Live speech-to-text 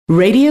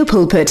Radio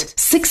Pulpit,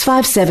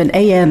 657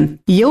 AM,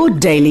 your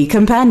daily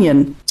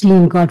companion.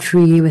 Dean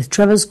Godfrey with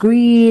Travis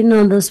Green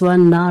on this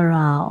one, Nara,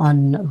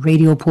 on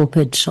Radio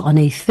Pulpit on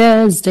a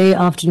Thursday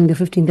afternoon, the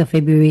 15th of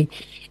February.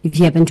 If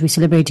you happen to be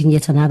celebrating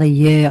yet another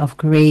year of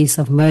grace,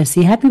 of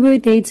mercy, happy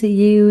birthday to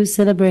you.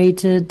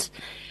 Celebrate it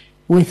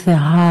with a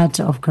heart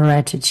of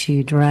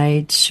gratitude,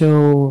 right?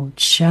 Show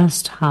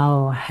just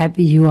how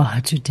happy you are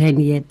to turn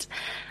yet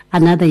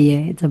another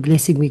year. It's a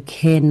blessing we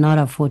cannot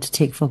afford to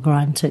take for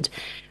granted.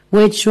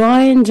 We're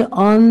joined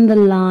on the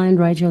line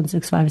right here on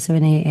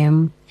 657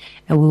 AM,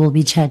 and we will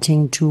be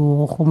chatting to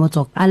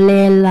Kgomotso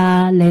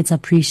Kalela. Let's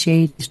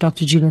appreciate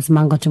Dr. Julius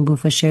Mangotumbu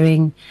for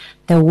sharing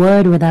the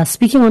word with us.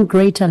 Speaking on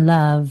greater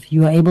love,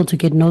 you are able to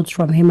get notes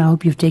from him. I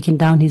hope you've taken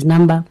down his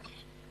number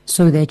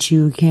so that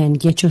you can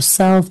get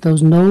yourself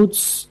those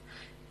notes.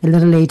 A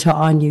little later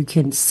on, you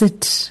can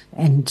sit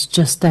and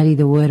just study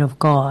the word of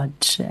God.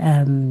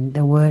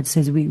 The word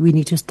says we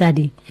need to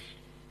study.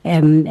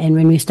 And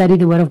when we study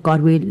the word of God,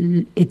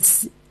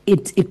 it's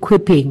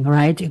equipping,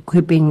 right?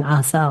 Equipping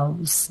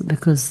ourselves,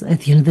 because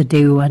at the end of the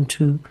day, we want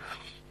to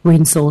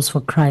win souls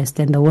for Christ,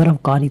 and the word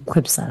of God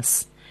equips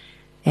us.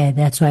 And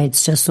that's why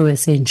it's just so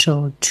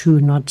essential to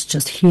not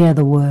just hear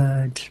the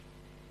word,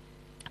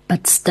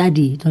 but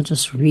study, not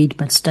just read,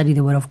 but study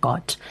the word of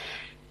God.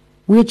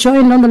 We're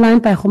joined on the line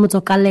by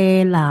Kgomotso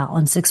Kalela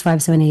on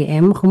 657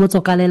 AM.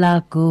 Kgomotso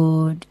Kalela,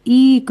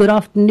 good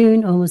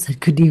afternoon, almost said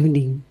good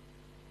evening.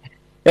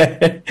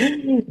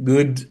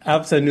 Good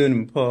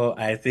afternoon, Paul.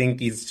 I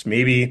think it's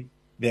maybe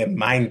the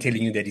mind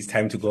telling you that it's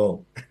time to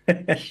go.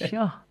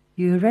 Sure,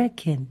 you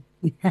reckon?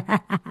 You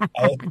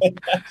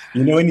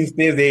know, when you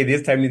stay there,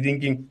 this time you're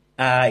thinking,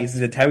 is it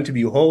the time to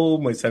be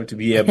home or it's time to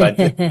be here? But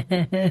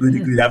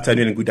good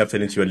afternoon and good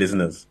afternoon to your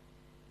listeners.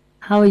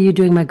 How are you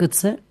doing, my good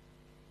sir?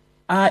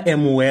 I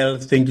am well.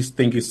 Thank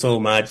you so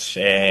much.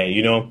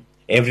 You know,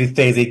 every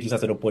Thursday gives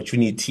us an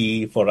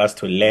opportunity for us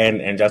to learn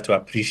and just to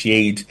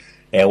appreciate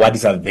what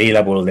is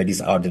available that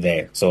is out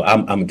there. So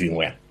I'm doing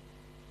well.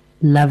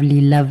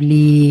 Lovely,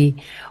 lovely.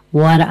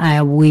 What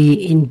are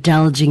we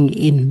indulging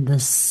in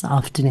this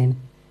afternoon?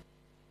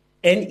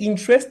 An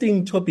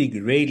interesting topic,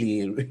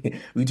 really.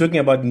 We're talking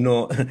about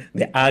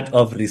the art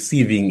of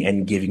receiving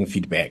and giving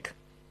feedback.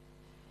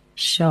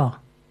 Sure.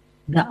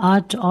 The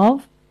art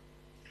of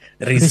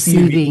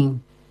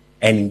receiving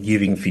and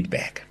giving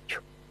feedback.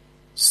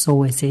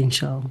 So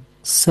essential.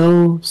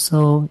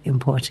 So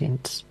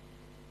important.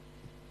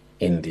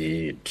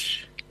 Indeed.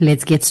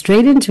 Let's get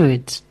straight into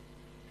it.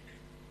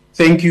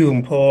 Thank you,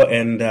 Mpo,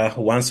 and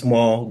once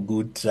more,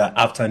 good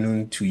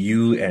afternoon to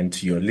you and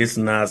to your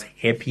listeners.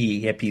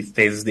 Happy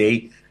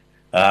Thursday.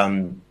 We've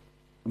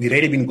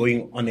already been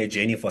going on a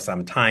journey for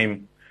some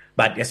time,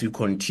 but as we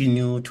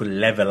continue to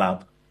level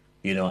up,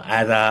 you know,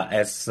 either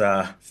as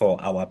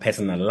for our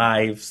personal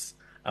lives,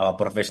 our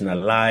professional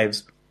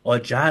lives, or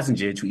just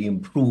to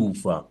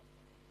improve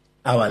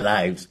our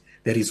lives,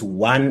 there is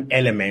one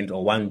element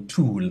or one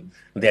tool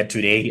that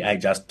today I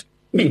just,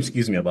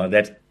 excuse me about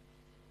that,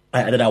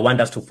 that I want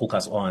us to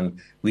focus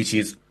on, which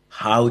is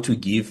how to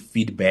give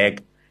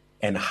feedback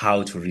and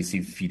how to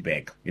receive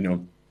feedback. You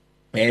know,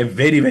 a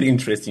very, very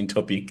interesting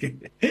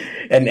topic.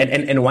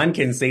 and one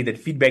can say that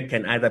feedback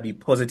can either be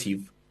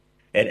positive,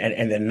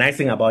 and the nice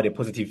thing about a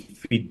positive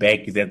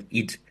feedback is that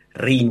it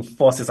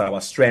reinforces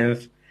our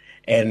strength,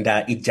 and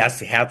it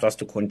just helps us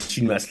to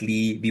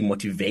continuously be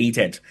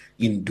motivated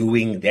in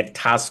doing that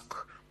task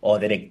or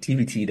that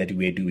activity that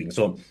we're doing.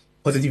 So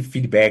positive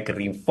feedback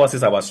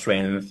reinforces our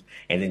strength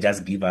and then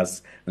just give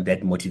us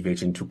that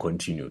motivation to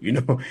continue. You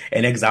know,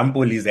 an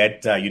example is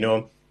that,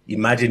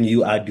 imagine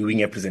you are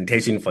doing a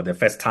presentation for the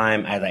first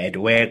time, either at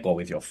work or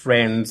with your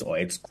friends or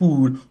at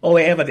school or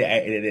wherever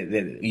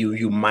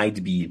you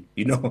might be,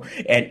 you know,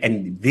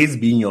 and this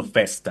being your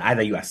first,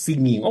 either you are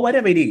singing or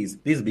whatever it is,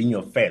 this being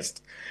your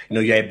first, you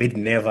know, you're a bit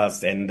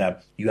nervous and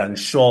you're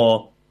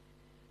unsure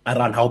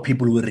around how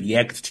people will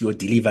react to your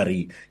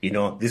delivery. You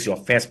know, this is your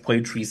first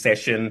poetry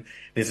session,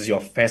 this is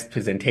your first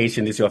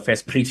presentation, this is your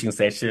first preaching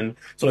session.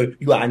 So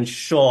you are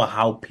unsure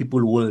how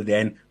people will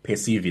then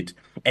perceive it.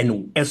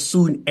 And as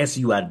soon as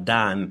you are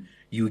done,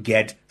 you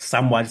get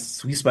someone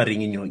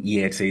whispering in your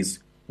ear. It says,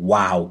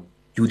 wow,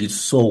 you did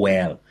so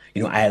well.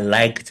 You know, I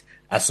liked,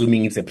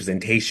 assuming it's a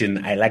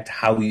presentation, I liked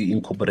how you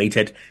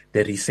incorporated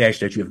the research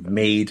that you have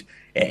made.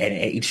 And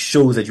it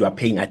shows that you are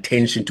paying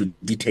attention to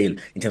detail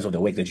in terms of the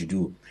work that you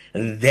do.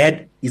 And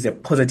that is a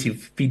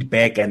positive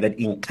feedback, and that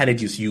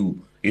encourages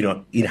you, you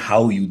know, in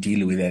how you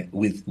deal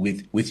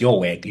with your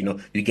work. You know,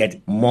 you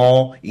get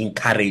more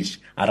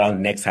encouraged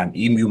around next time.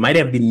 You might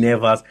have been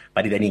nervous,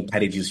 but it then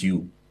encourages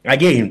you.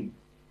 Again,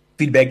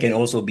 feedback can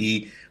also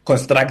be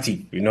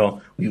constructive. You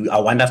know, I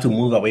want us to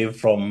move away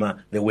from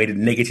the word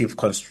negative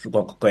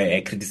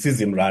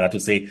criticism, rather to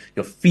say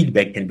your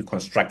feedback can be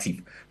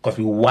constructive, because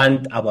we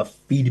want our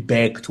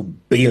feedback to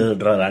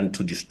build rather than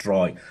to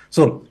destroy.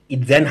 So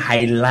it then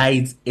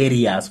highlights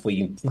areas for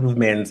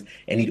improvement,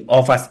 and it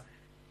offers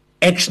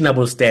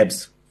actionable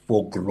steps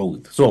for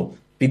growth. So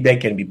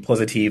feedback can be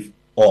positive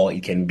or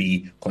it can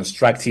be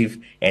constructive.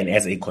 And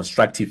as a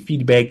constructive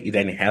feedback, it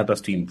then helps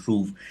us to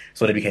improve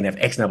so that we can have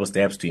actionable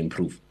steps to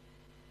improve.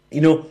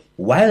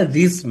 While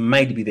this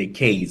might be the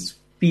case,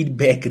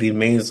 feedback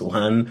remains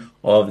one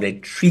of the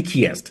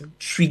trickiest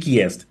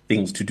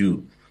things to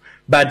do.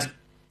 But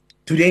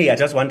today, I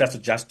just want us to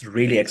just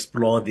really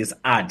explore this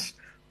art,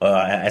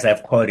 as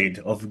I've called it,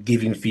 of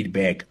giving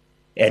feedback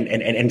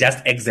and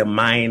just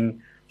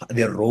examine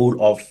the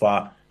role of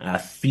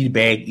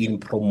feedback in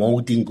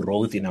promoting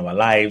growth in our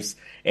lives,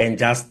 and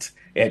just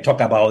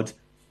talk about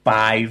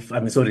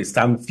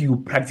some few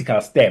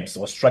practical steps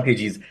or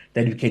strategies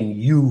that we can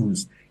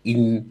use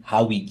in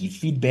how we give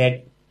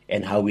feedback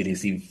and how we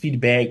receive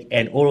feedback,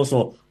 and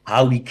also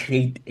how we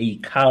create a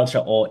culture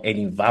or an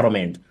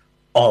environment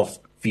of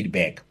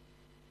feedback.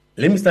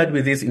 Let me start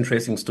with this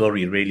interesting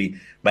story, really,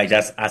 by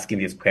just asking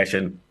this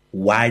question: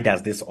 why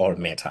does this all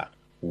matter?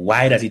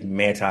 Why does it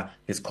matter,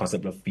 this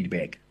concept of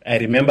feedback? I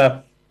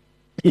remember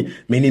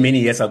many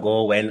years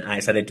ago when I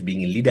started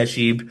being in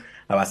leadership,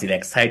 I was still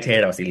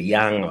excited, I was still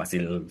young, I was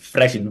still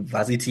fresh in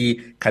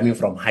university, coming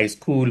from high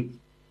school.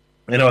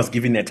 And I was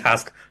given a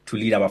task to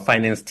lead our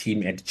finance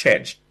team at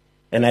church.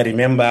 And I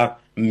remember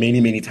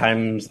many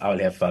times I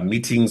would have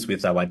meetings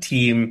with our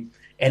team,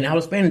 and I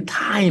will spend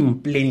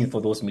time planning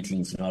for those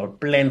meetings. I'll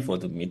plan for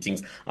the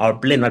meetings. I'll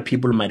plan what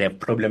people might have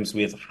problems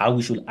with, how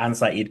we should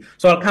answer it.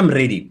 So I'll come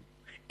ready.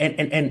 And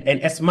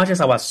as much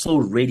as I was so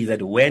ready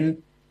that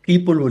when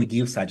people will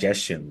give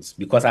suggestions,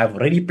 because I've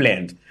already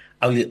planned,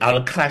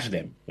 I'll crush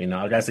them.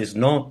 I'll just say,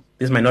 no,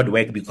 this might not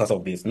work because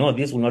of this. No,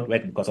 this will not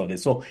work because of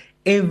this. So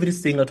every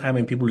single time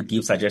when people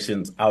give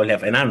suggestions, I will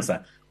have an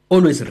answer,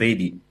 always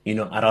ready,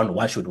 around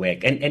what should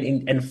work.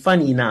 And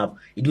funny enough,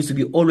 it used to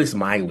be always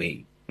my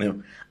way.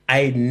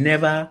 I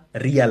never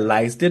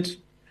realized it.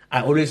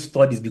 I always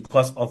thought it's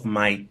because of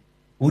my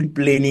good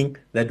planning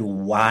that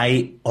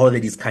why all the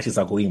discussions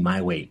are going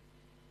my way.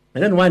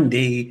 And then one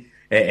day,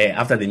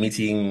 after the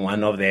meeting,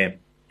 one of the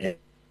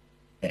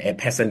a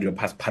person who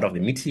was part of the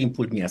meeting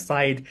pulled me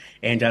aside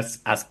and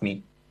just asked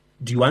me,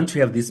 do you want to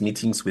have these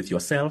meetings with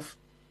yourself,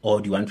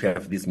 or do you want to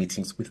have these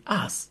meetings with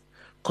us?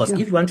 Because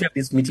if you want to have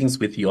these meetings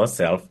with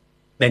yourself,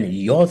 then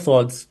your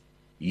thoughts,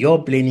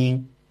 your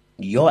planning,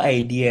 your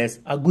ideas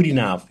are good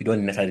enough. You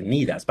don't necessarily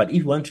need us. But if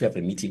you want to have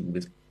a meeting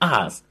with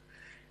us,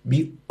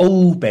 be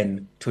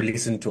open to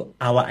listen to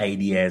our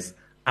ideas,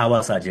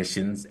 our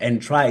suggestions,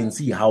 and try and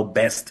see how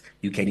best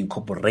you can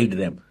incorporate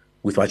them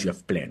with what you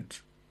have planned.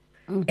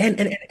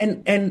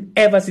 And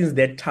ever since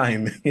that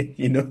time,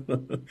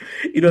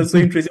 it was so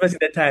interesting. Ever since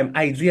that time,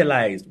 I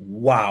realized,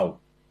 wow,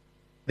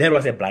 there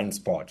was a blind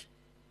spot.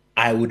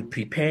 I would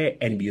prepare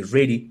and be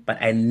ready, but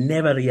I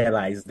never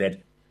realized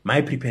that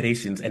my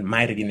preparations and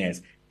my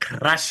readiness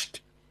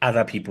crushed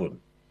other people.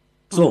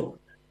 So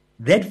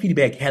that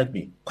feedback helped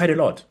me quite a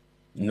lot,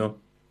 and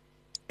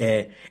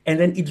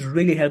then it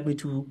really helped me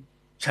to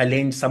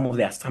challenge some of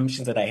the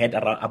assumptions that I had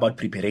about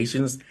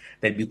preparations,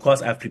 that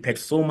because I've prepared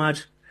so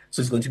much,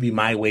 so it's going to be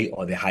my way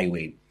or the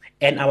highway.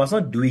 And I was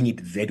not doing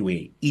it that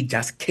way. It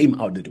just came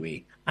out that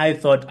way. I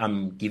thought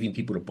I'm giving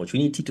people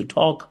opportunity to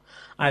talk.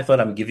 I thought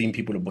I'm giving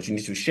people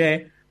opportunity to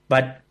share.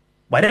 But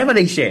whatever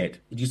they shared,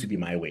 it used to be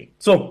my way.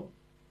 So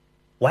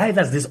why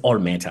does this all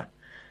matter?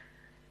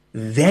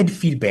 That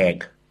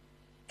feedback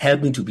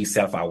helped me to be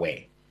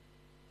self-aware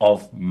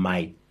of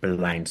my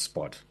blind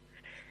spot.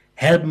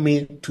 Helped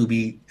me to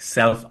be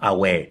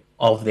self-aware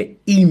of the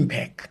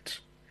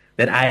impact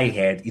that I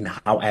had in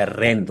how I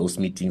ran those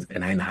meetings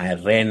and how I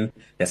ran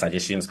the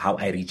suggestions, how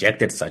I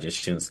rejected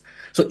suggestions.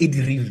 So it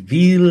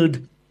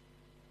revealed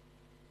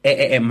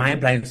my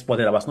blind spot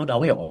that I was not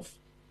aware of.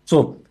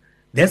 So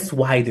that's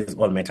why this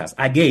all matters.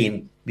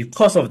 Again,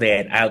 because of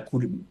that, I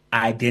could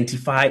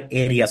identify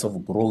areas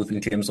of growth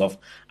in terms of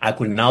I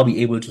could now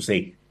be able to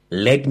say,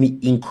 let me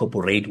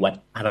incorporate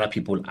what other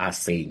people are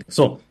saying.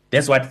 So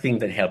that's one thing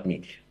that helped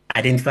me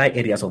identify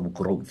areas of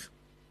growth.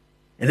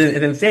 And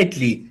then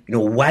thirdly,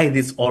 why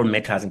this all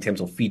matters in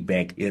terms of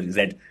feedback is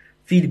that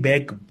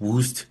feedback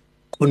boosts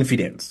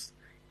confidence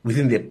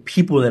within the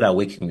people that are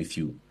working with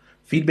you.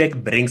 Feedback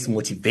brings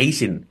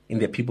motivation in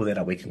the people that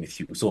are working with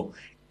you. So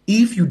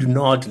if you do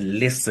not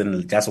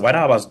listen, just what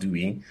I was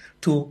doing,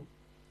 to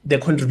the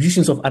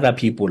contributions of other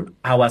people,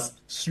 I was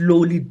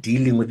slowly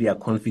dealing with their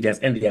confidence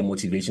and their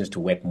motivations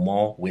to work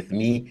more with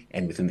me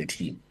and within the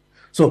team.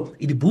 So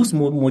it boosts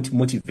more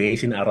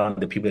motivation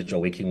around the people that you're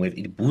working with.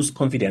 It boosts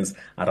confidence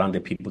around the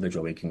people that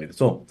you're working with.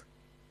 So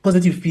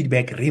positive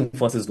feedback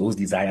reinforces those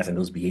desires and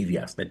those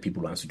behaviors that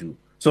people want to do.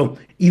 So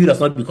if it was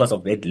not because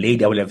of that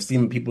lady, I would have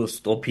seen people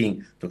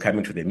stopping to come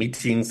into the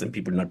meetings and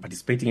people not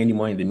participating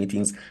anymore in the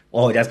meetings,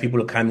 or just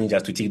people coming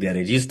just to take their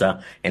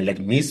register and let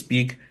me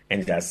speak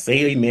and just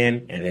say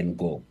amen and then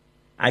go.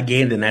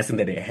 Again, the nice thing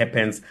that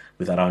happens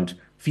with around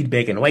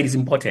feedback and why it is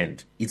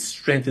important, it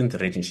strengthens the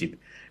relationship.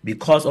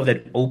 Because of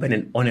that open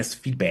and honest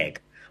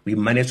feedback, we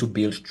managed to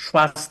build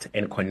trust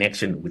and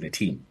connection with the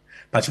team,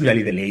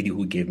 particularly the lady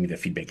who gave me the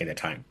feedback at the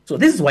time. So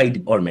this is why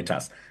it all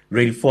matters.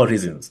 Really, 4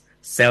 reasons: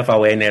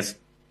 self-awareness,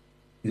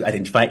 you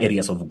identify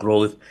areas of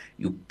growth,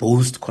 you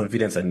boost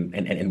confidence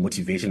and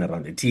motivation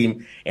around the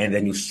team, and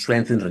then you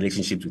strengthen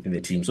relationships within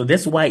the team. So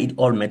that's why it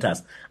all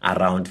matters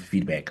around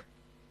feedback.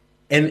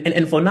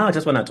 And for now, I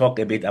just want to talk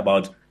a bit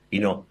about,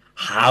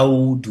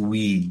 how do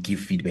we give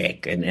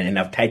feedback? And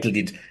I've titled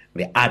it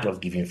The Art of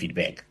Giving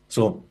Feedback.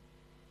 So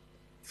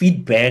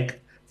feedback,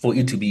 for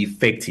it to be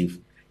effective,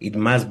 it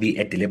must be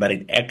a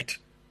deliberate act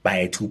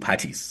by two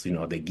parties,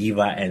 the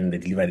giver, and the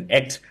deliberate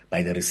act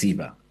by the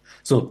receiver.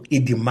 So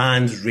it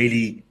demands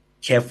really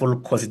careful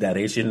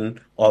consideration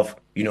of,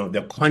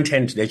 the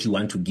content that you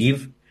want to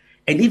give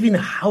and even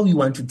how you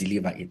want to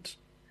deliver it.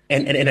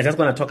 And I just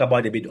want to talk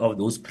about a bit of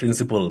those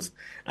principles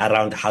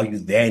around how you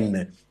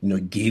then,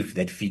 give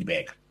that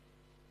feedback.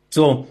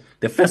 So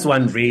the first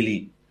one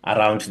really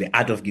around the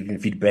art of giving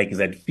feedback is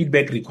that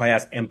feedback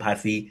requires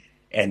empathy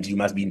and you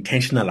must be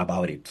intentional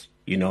about it.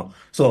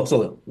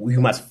 So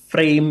you must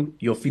frame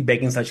your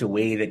feedback in such a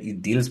way that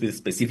it deals with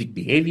specific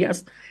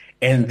behaviors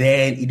and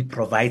then it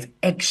provides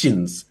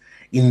actions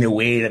in a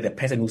way that the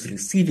person who's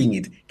receiving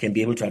it can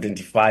be able to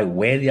identify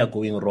where they are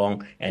going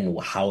wrong and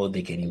how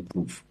they can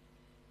improve.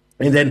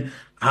 And then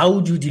how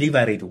do you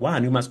deliver it?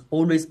 One, you must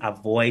always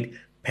avoid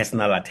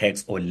personal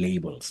attacks or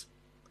labels.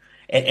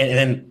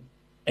 And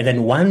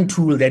then one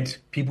tool that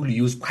people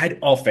use quite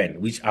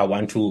often, which I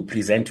want to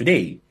present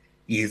today,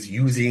 is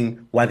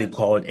using what they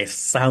call a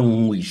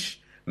sandwich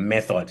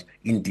method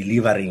in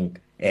delivering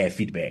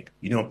feedback.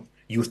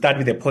 You start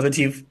with a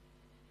positive,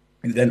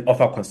 you then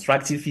offer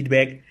constructive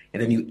feedback,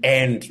 and then you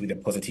end with a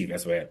positive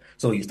as well.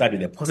 So you start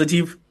with a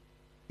positive,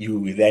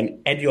 you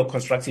then add your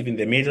constructive in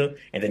the middle,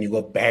 and then you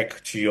go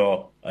back to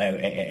your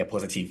a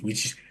positive,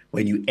 which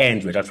when you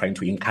end, you're just trying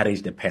to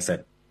encourage the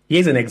person.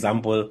 Here's an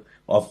example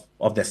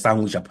of the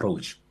sandwich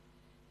approach.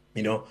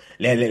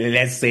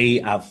 Let's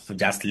say I've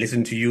just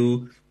listened to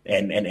you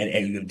and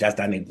you've just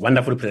done a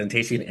wonderful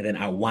presentation, and then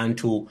I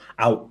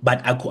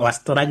was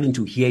struggling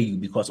to hear you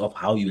because of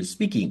how you're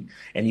speaking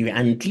and you're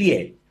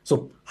unclear.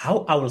 So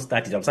how I will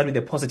start it, I'll start with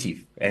a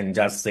positive and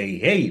just say,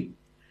 hey,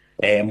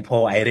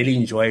 Paul, I really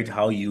enjoyed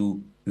how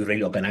you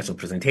really organized your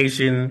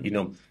presentation.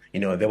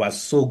 There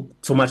was so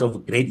much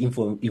of great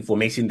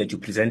information that you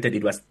presented.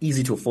 It was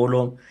easy to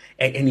follow.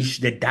 And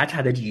the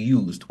data that you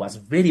used was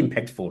very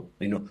impactful.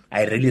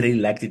 I really, really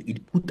liked it.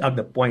 It put out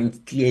the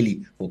point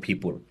clearly for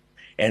people.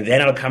 And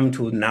then I'll come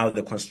to now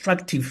the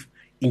constructive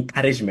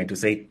encouragement to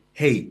say,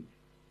 hey,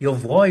 your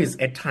voice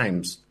at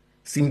times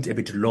seemed a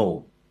bit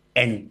low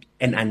and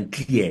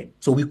unclear.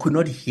 So we could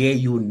not hear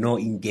you nor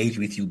engage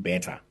with you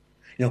better.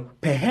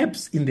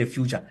 Perhaps in the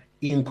future,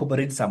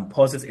 incorporate some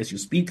pauses as you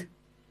speak,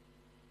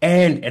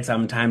 and at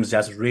some times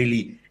just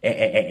really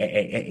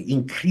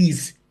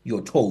increase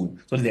your tone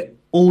so that the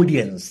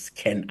audience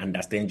can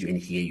understand you and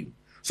hear you.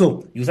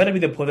 So you started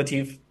with the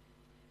positive.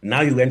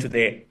 Now you went to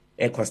the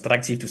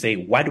constructive to say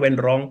what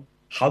went wrong,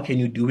 how can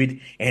you do it,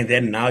 and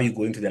then now you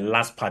go into the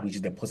last part, which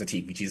is the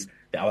positive, which is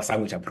our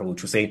sandwich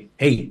approach, to say,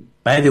 hey,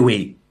 by the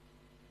way,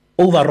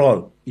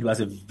 overall, it was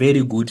a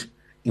very good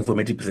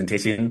informative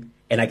presentation,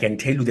 and I can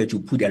tell you that you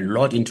put a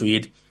lot into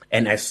it,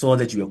 and I saw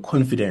that you were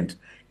confident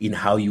in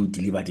how you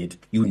delivered it.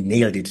 You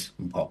nailed it,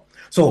 Paul.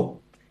 So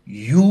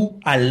you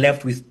are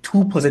left with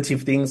two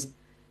positive things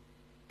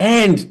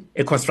and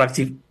a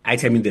constructive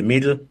item in the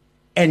middle,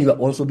 and you will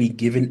also be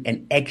given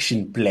an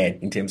action plan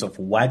in terms of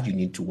what you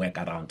need to work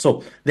around.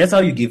 So that's how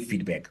you give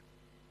feedback.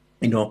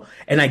 And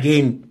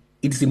again,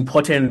 it's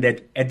important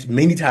that at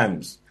many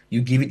times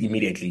you give it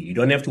immediately. You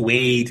don't have to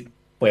wait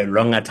for a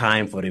longer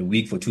time, for a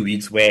week, for 2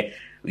 weeks, where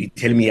you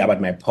tell me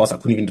about my pause. I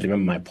couldn't even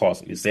remember my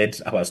pause. You said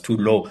I was too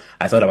low.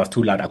 I thought I was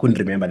too loud. I couldn't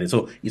remember it.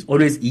 So it's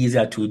always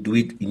easier to do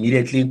it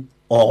immediately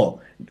or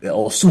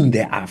soon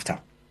thereafter.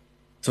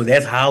 So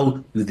that's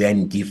how you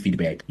then give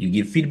feedback. You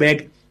give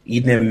feedback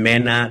in a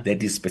manner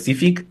that is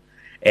specific.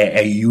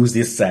 You use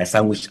this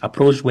sandwich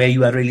approach where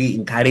you are really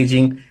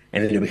encouraging,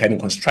 and then you're becoming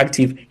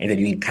constructive, and then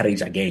you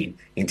encourage again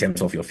in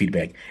terms of your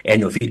feedback.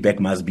 And your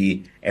feedback must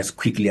be as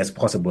quickly as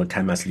possible,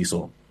 timelessly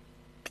so.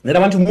 Then I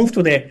want to move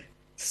to the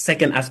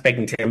second aspect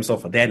in terms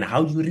of then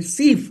how you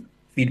receive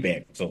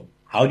feedback. So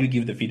how you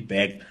give the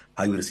feedback,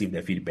 how you receive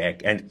the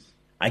feedback. And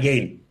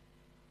again,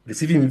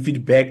 receiving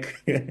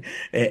feedback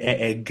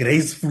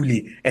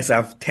gracefully, as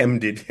I've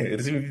termed it,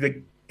 receiving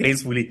feedback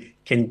gracefully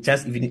can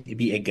just even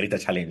be a greater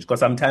challenge. Because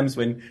sometimes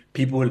when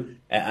people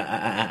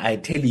are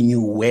telling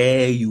you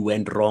where you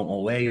went wrong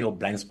or where your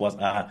blind spots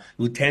are,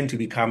 you tend to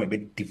become a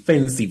bit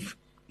defensive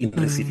in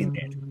receiving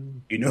that.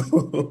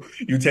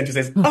 You tend to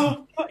say,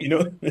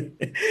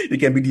 you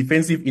can be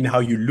defensive in how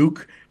you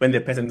look when the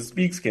person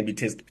speaks, can be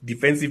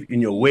defensive in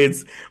your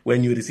words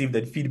when you receive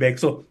that feedback.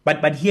 So,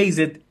 but here is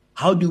it.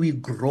 How do we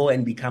grow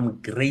and become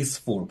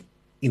graceful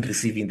in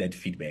receiving that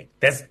feedback?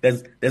 That's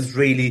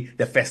really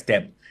the first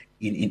step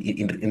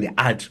in the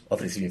art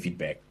of receiving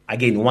feedback.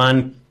 Again,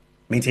 one,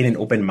 maintain an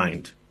open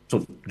mind.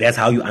 So that's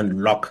how you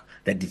unlock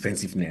that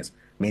defensiveness.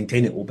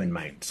 maintain an open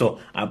mind. So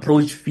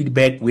approach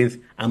feedback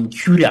with, I'm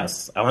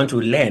curious, I want to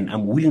learn,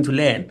 I'm willing to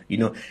learn,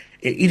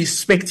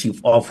 irrespective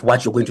of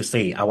what you're going to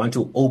say. I want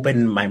to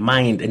open my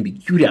mind and be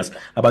curious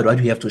about what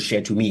you have to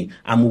share to me.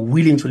 I'm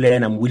willing to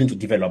learn, I'm willing to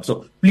develop.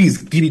 So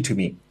please give it to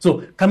me.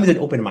 So come with an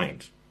open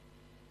mind.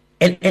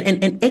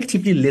 And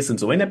actively listen.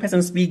 So when a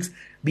person speaks,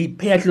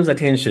 pay close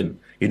attention.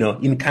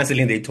 In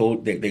counseling, they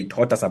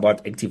taught us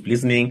about active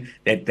listening,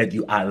 that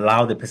you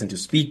allow the person to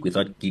speak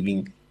without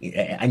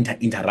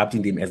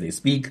interrupting them as they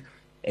speak,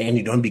 and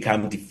you don't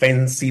become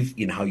defensive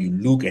in how you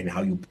look and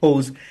how you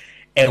pose.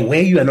 And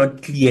where you are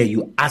not clear,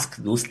 you ask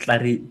those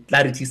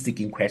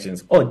clarity-seeking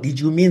questions. Oh, did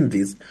you mean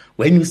this?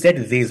 When you said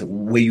this,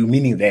 were you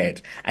meaning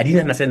that? I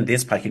didn't understand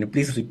this part. Can you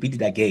please repeat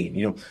it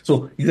again?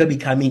 So you are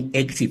becoming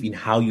active in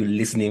how you're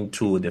listening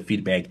to the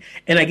feedback.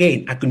 And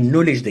again,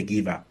 acknowledge the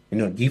giver.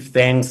 Give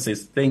thanks.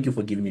 Says, thank you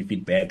for giving me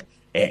feedback.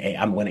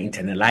 I'm going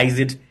to internalize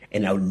it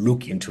and I'll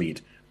look into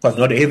it. Because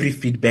not every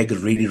feedback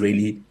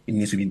really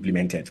needs to be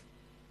implemented.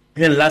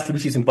 And then lastly,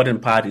 which is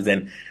important part, is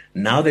then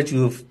now that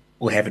you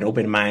have an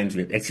open mind,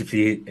 you have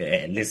actively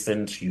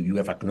listened, you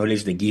have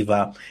acknowledged the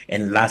giver,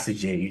 and lastly,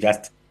 you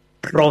just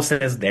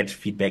process that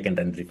feedback and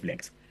then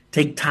reflect.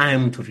 Take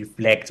time to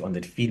reflect on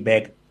that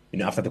feedback.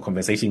 After the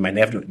conversation, might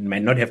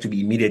not have to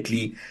be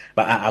immediately,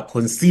 but I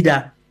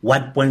consider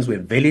what points were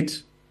valid,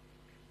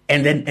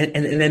 and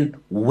then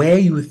where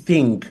you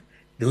think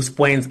those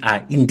points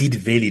are indeed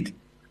valid,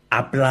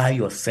 apply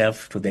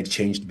yourself to that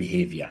changed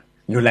behavior.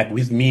 Like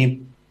with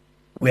me,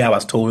 where I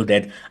was told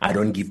that I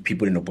don't give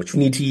people an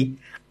opportunity,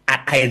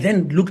 I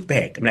then looked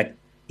back. I'm like,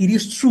 it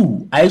is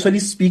true. I actually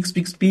speak,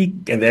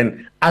 and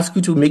then ask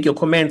you to make your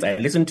comments. I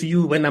listen to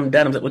you. When I'm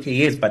done, I'm like, okay,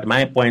 yes, but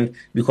my point,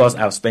 because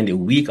I've spent a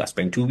week, I've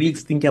spent 2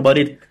 weeks thinking about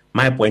it,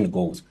 my point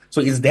goes.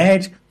 So is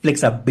that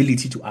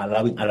flexibility to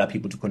allowing other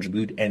people to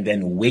contribute and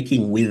then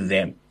working with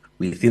them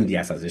within the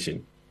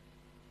association.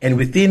 And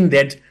within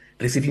that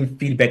receiving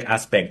feedback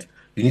aspect,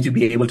 you need to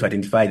be able to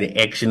identify the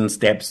action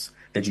steps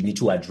that you need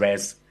to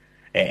address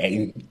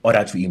in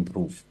order to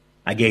improve.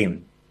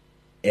 Again,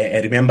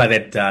 remember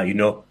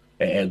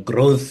that,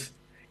 growth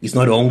is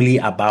not only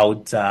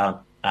about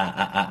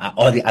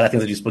all the other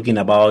things that you've spoken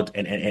about,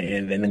 and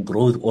then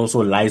growth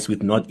also lies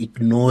with not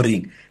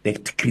ignoring the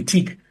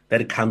critique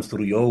that comes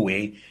through your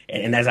way.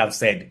 And as I've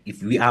said,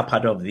 if we are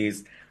part of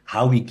this,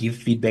 how we give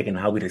feedback and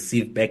how we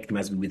receive back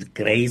must be with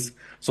grace,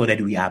 so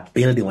that we are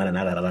building one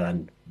another rather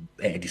than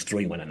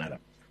destroying one another.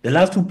 The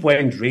last 2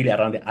 points really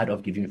around the art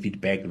of giving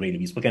feedback, really.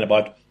 We've spoken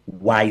about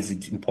why is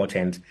it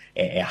important,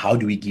 how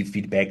do we give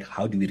feedback,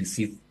 how do we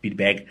receive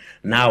feedback.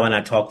 Now I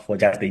want to talk for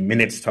just a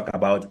minute to talk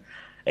about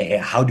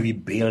how do we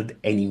build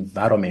an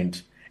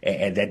environment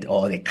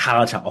or the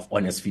culture of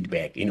honest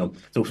feedback.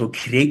 So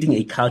creating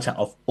a culture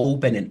of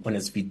open and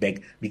honest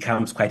feedback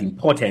becomes quite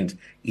important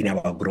in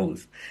our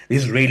growth.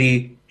 This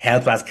really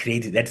helps us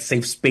create that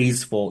safe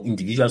space for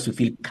individuals to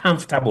feel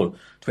comfortable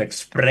to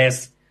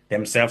express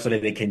themselves, so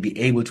that they can be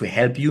able to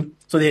help you.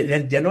 So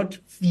they're not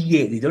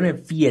fear. They don't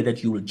have fear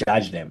that you will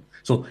judge them.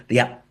 So they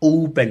are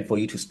open for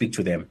you to speak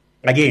to them.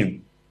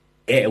 Again,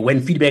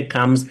 when feedback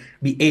comes,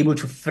 be able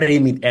to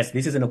frame it as,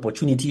 this is an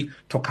opportunity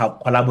to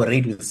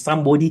collaborate with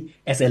somebody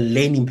as a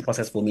learning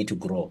process for me to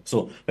grow.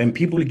 So when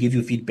people give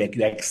you feedback,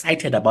 you are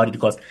excited about it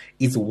because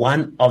it's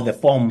one of the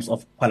forms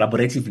of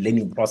collaborative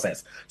learning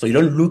process. So you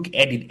don't look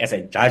at it as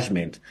a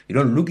judgment. You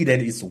don't look at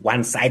it as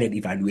one-sided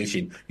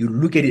evaluation. You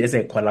look at it as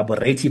a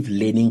collaborative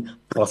learning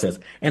process.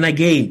 And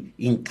again,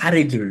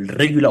 encourage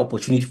regular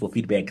opportunity for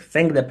feedback.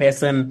 Thank the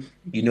person,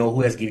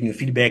 who has given you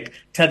feedback.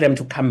 Tell them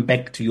to come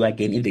back to you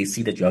again if they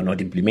see that you are not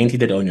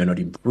implementing it or you're not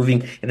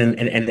improving, and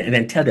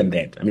then tell them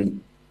that.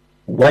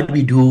 What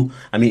we do,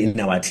 in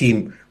our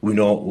team,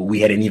 we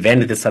had an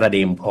event this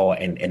Saturday in Paul,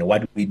 and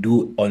what we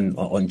do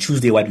on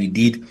Tuesday, what we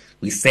did,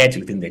 we sat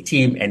within the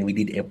team and we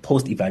did a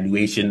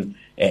post-evaluation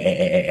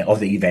of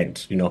the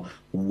event.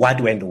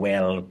 What went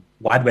well,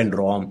 what went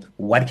wrong,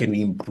 what can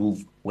we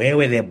improve, where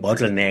were the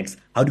bottlenecks,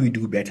 how do we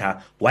do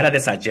better, what are the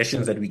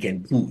suggestions that we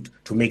can put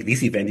to make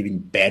this event even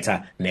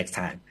better next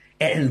time.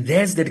 And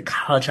there's that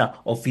culture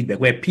of feedback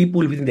where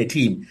people within the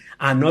team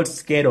are not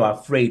scared or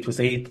afraid to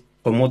say,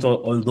 promoter,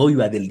 although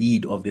you are the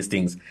lead of these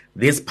things,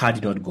 this part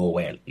did not go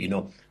well.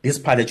 This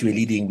part that you were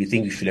leading, we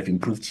think you should have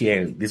improved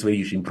here. This way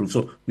you should improve.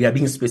 So we are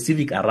being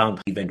specific around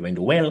how the event went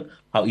well,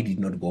 how it did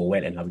not go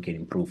well, and how we can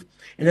improve.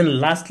 And then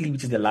lastly,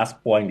 which is the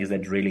last point, is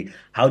that really,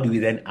 how do we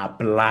then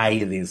apply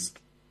this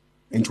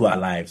into our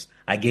lives?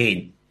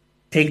 Again,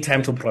 take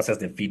time to process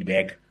the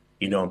feedback.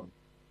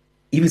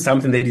 Even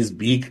something that is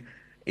big,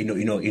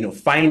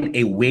 find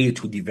a way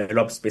to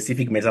develop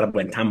specific, measurable,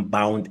 and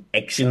time-bound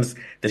actions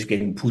that you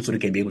can input so you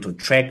can be able to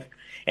track.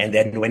 And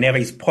then whenever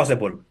it's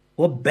possible,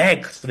 go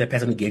back to the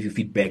person who gave you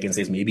feedback and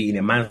says, maybe in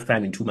a month's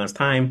time, in 2 months'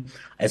 time,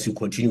 as you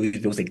continue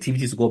with those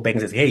activities, go back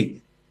and say,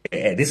 hey,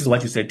 this is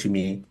what you said to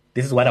me.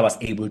 This is what I was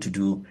able to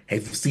do.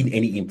 Have you seen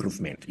any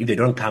improvement? If they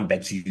don't come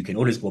back to you, you can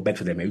always go back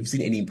to them. Have you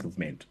seen any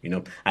improvement?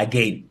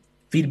 Again,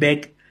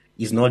 feedback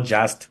is not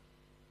just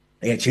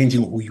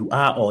changing who you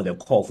are or the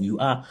core of who you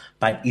are,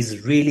 but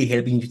is really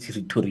helping you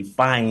to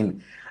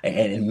refine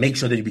and make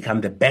sure that you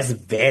become the best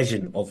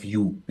version of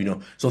you, you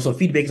know. So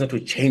feedback is not to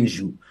change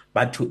you,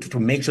 but to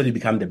make sure you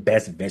become the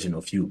best version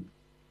of you.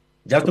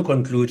 Just to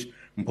conclude,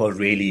 Mpho,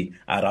 really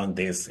around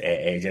this,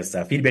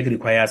 feedback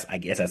requires,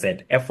 as I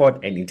said,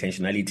 effort and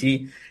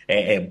intentionality,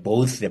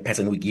 both the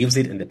person who gives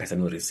it and the person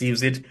who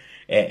receives it.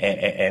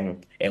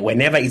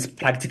 Whenever it's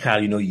practical,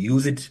 you know,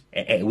 use it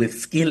with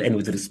skill and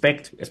with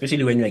respect,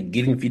 especially when you are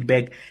giving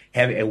feedback.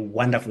 Have a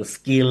wonderful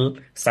skill,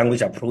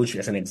 sandwich approach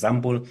as an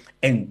example,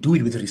 and do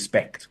it with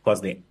respect,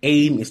 because the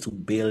aim is to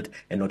build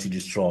and not to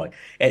destroy.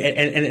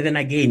 And then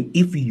again,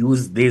 if we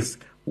use this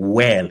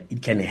well,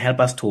 it can help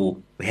us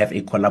to have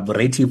a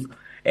collaborative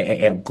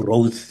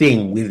growth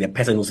thing with the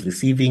person who's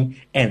receiving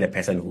and the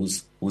person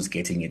who's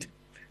getting it.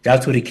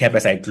 Just to recap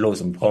as I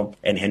close, Mpho,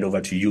 and hand over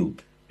to you,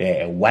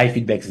 why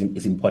feedback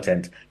is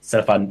important: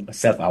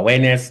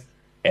 self-awareness,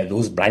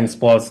 those blind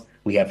spots.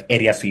 We have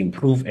areas to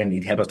improve, and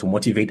it helps us to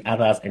motivate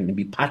others and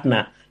be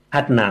partner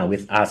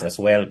with us as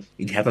well.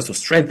 It helps us to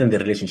strengthen the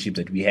relationships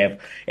that we have.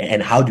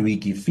 And how do we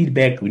give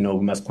feedback? We know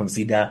we must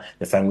consider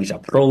the sandwich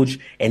approach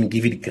and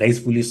give it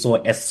gracefully, so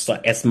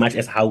as much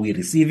as how we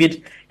receive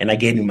it. And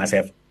again, we must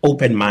have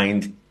open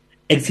mind,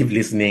 active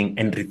listening,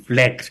 and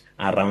reflect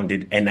around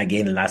it. And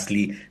again,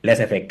 lastly, let's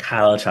have a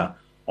culture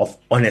of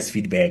honest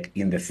feedback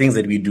in the things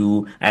that we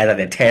do. Either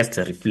the test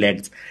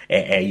reflect,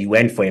 you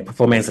went for a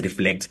performance,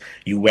 reflect,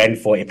 you went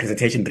for a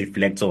presentation,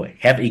 reflect. So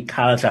have a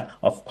culture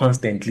of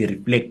constantly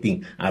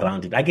reflecting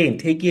around it. Again,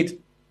 take it,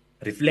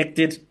 reflect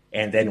it,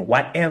 and then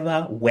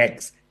whatever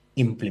works,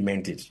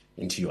 implement it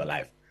into your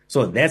life.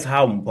 So that's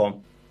how,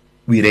 Mpho,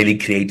 we really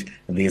create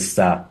this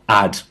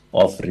art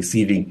of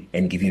receiving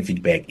and giving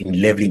feedback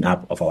in leveling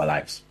up of our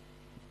lives.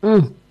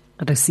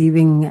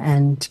 Receiving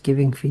and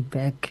giving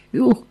feedback.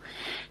 Ooh.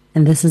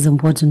 And this is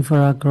important for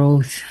our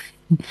growth.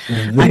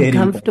 Very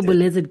uncomfortable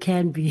important. as it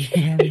can be.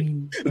 I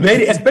mean,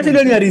 especially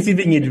when you are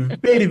receiving it,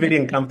 very, very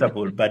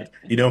uncomfortable. But,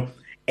 you know,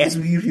 as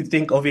we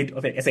think of it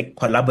as a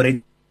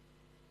collaborative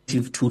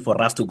tool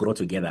for us to grow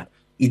together,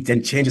 it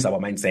then changes our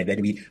mindset.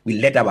 That we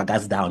let our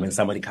guards down when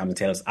somebody comes and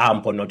tells us,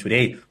 Mpho, not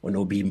today, or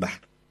no bimba.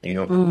 You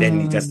know,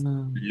 then it just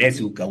lets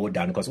you go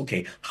down, because,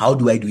 okay, how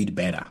do I do it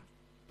better?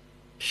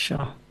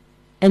 Sure.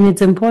 And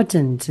it's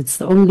important. It's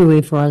the only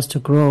way for us to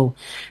grow.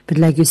 But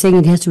like you're saying,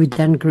 it has to be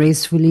done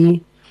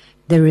gracefully,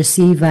 the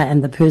receiver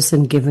and the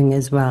person giving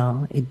as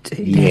well. It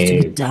has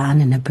to be done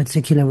in a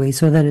particular way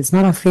so that it's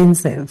not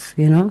offensive,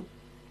 you know?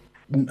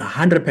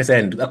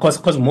 100%.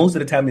 Because most of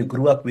the time we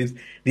grew up with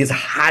this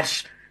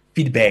harsh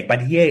feedback.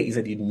 But here is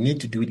that you need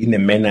to do it in a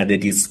manner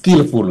that is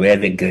skillful where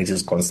the grace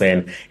is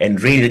concerned,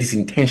 and really that is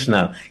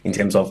intentional in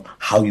terms of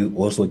how you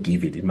also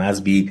give it. It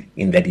must be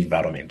in that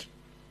environment.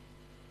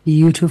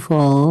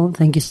 Beautiful.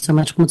 Thank you so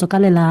much,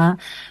 Motsokalela.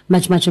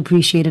 Much, much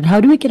appreciated. How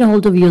do we get a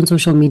hold of you on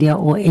social media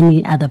or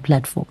any other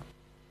platform?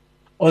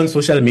 On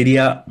social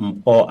media,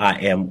 or I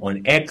am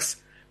on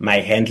X. My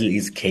handle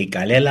is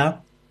kkalela.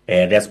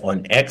 That's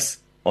on X.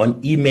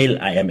 On email,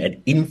 I am at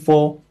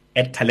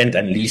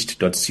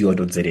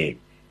info@talentunleashed.co.za.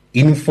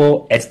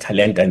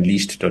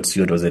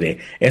 info@talentunleashed.co.za.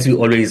 As we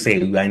always say,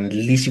 we are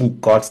unleashing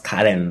God's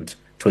talent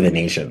to the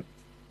nation.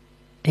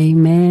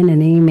 Amen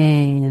and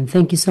amen.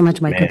 Thank you so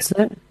much, my good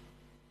sir.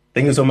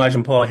 Thank you so much,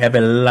 Mpho. Have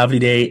a lovely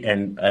day,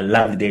 and a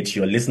lovely day to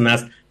your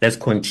listeners. Let's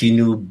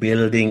continue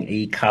building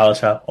a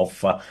culture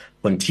of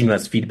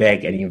continuous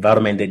feedback, and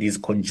environment that is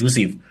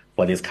conducive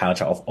for this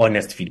culture of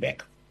honest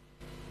feedback.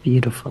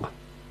 Beautiful.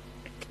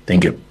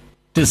 Thank you.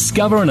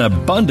 Discover an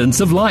abundance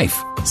of life.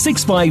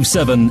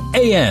 657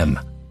 AM.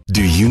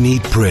 Do you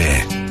need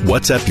prayer?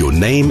 WhatsApp your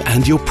name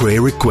and your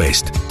prayer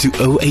request to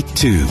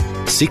 082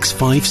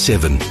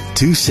 657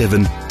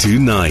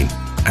 2729.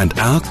 And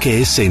our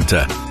care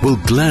center will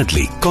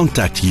gladly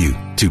contact you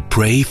to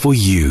pray for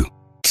you.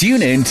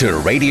 Tune in to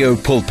Radio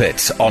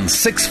Pulpit on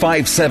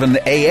 657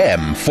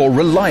 AM for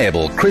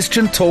reliable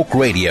Christian talk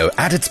radio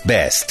at its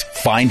best.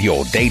 Find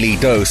your daily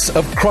dose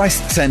of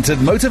Christ-centered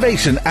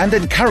motivation and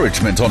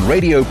encouragement on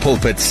Radio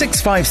Pulpit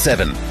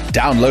 657.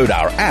 Download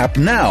our app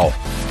now.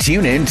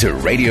 Tune in to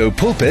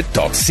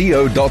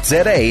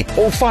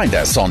radiopulpit.co.za or find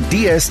us on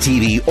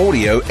DSTV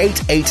Audio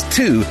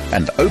 882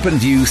 and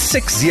OpenView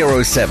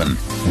 607.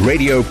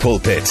 Radio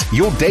Pulpit,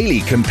 your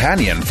daily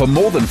companion for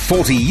more than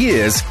 40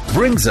 years,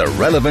 brings a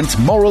relevant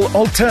moral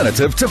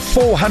alternative to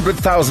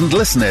 400,000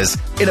 listeners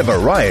in a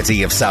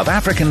variety of South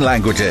African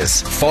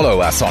languages. Follow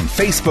us on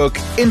Facebook,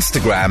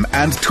 Instagram,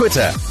 and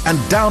Twitter, and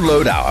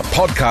download our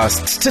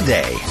podcasts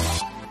today.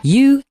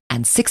 You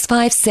and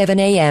 657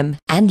 AM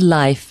and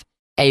life,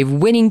 a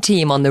winning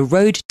team on the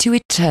road to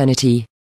eternity.